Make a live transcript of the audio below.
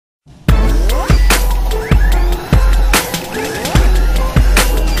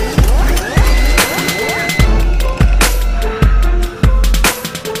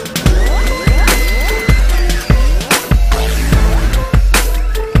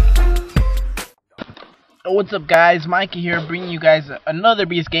What's up, guys? Mikey here, bringing you guys another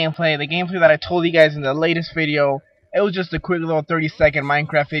beast gameplay. The gameplay that I told you guys in the latest video. It was just a quick little 30-second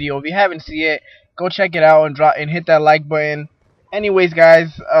Minecraft video. If you haven't seen it, go check it out and hit that like button. Anyways,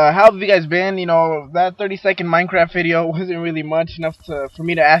 guys, how have you guys been? You know, that 30-second Minecraft video wasn't really much enough for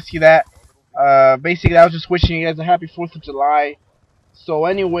me to ask you that. Basically, I was just wishing you guys a happy 4th of July. So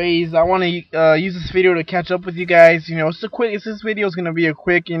anyways, I want to use this video to catch up with you guys. You know, this video is going to be a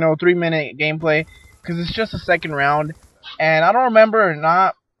quick, 3-minute gameplay, because it's just a second round. And I don't remember or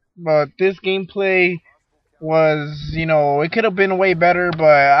not, but this gameplay was, it could have been way better, but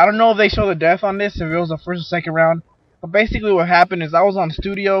I don't know if they show the death on this, if it was the first or second round. But basically what happened is I was on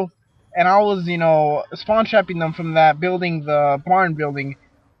studio, and I was, spawn trapping them from that building, the barn building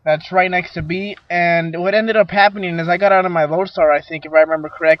that's right next to B. And what ended up happening is I got out of my Lodestar, I think, if I remember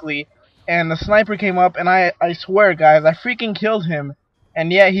correctly, and the sniper came up, and I swear, guys, I freaking killed him. And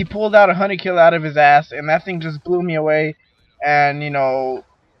yeah, he pulled out a 100 kill out of his ass, and that thing just blew me away. And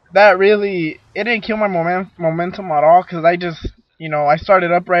that really, it didn't kill my momentum at all, because I just, I started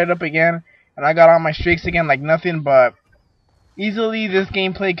right up again, and I got on my streaks again like nothing. But easily this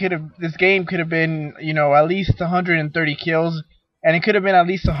game could have been, at least 130 kills, and it could have been at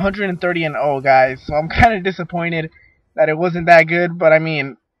least 130 and 0, guys. So I'm kind of disappointed that it wasn't that good, but I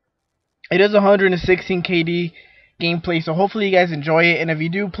mean, it is 116 KD gameplay, so hopefully you guys enjoy it. And if you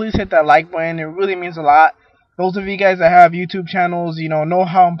do, please hit that like button. It really means a lot. Those of you guys that have YouTube channels, know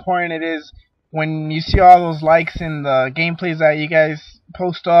how important it is when you see all those likes in the gameplays that you guys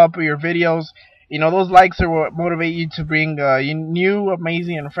post up or your videos. Those likes are what motivate you to bring new,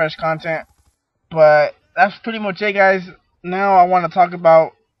 amazing, and fresh content. But that's pretty much it, guys. Now I want to talk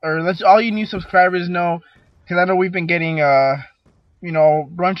about, or let all you new subscribers know, because I know we've been getting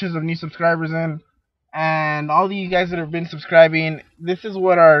bunches of new subscribers in, and all of you guys that have been subscribing, this is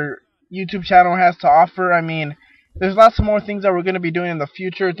what our YouTube channel has to offer. I mean, there's lots of more things that we're going to be doing in the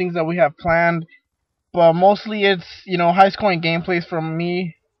future, things that we have planned, but mostly it's, high scoring gameplays from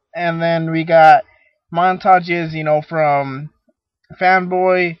me, and then we got montages, from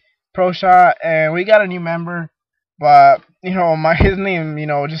Fanboy, Pro Shot, and we got a new member, but, his name,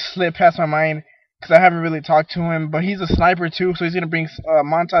 just slipped past my mind, because I haven't really talked to him, but he's a sniper too, so he's going to bring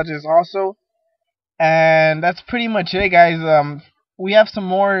montages also. And that's pretty much it, guys. We have some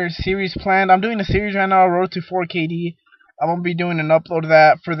more series planned. I'm doing a series right now, Road to 4KD. I'm going to be doing an upload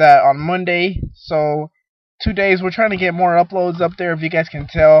for that on Monday. So 2 days. We're trying to get more uploads up there, if you guys can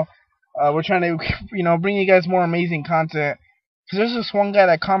tell. We're trying to, bring you guys more amazing content. Because there's this one guy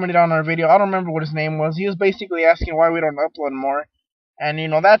that commented on our video. I don't remember what his name was. He was basically asking why we don't upload more. And,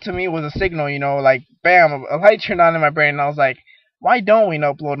 that to me was a signal, like, bam, a light turned on in my brain. And I was like, why don't we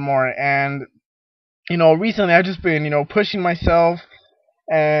upload more? And recently I've just been, pushing myself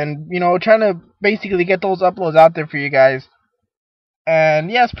and, trying to basically get those uploads out there for you guys.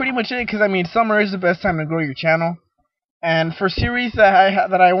 And yeah, that's pretty much it, because I mean, summer is the best time to grow your channel. And for series that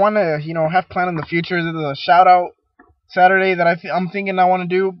I want to, have planned in the future, there's a shout out Saturday that I'm thinking I want to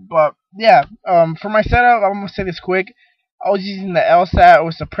do. But yeah, for my setup, I'm gonna say this quick. I was using the LSAT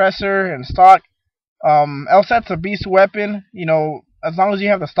with suppressor and stock. LSAT's a beast weapon, as long as you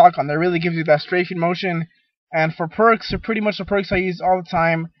have the stock on there. It really gives you that strafing motion. And for perks, pretty much the perks I use all the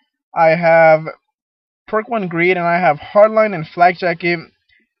time, I have perk 1 greed, and I have hardline and flak jacket.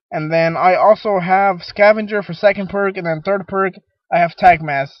 And then I also have scavenger for second perk, and then third perk I have tag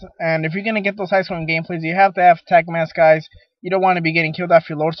mask. And if you're gonna get those high scoring gameplays, you have to have tag mask, guys. You don't want to be getting killed off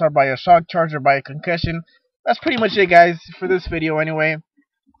your Lodestar by a shock charge or by a concussion. That's pretty much it, guys, for this video anyway.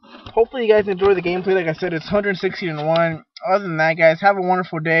 Hopefully you guys enjoy the gameplay. Like I said, it's 116 and 1. Other than that, guys, have a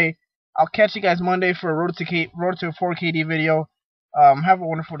wonderful day. I'll catch you guys Monday for a Road to 4KD video. Have a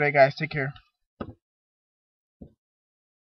wonderful day, guys. Take care.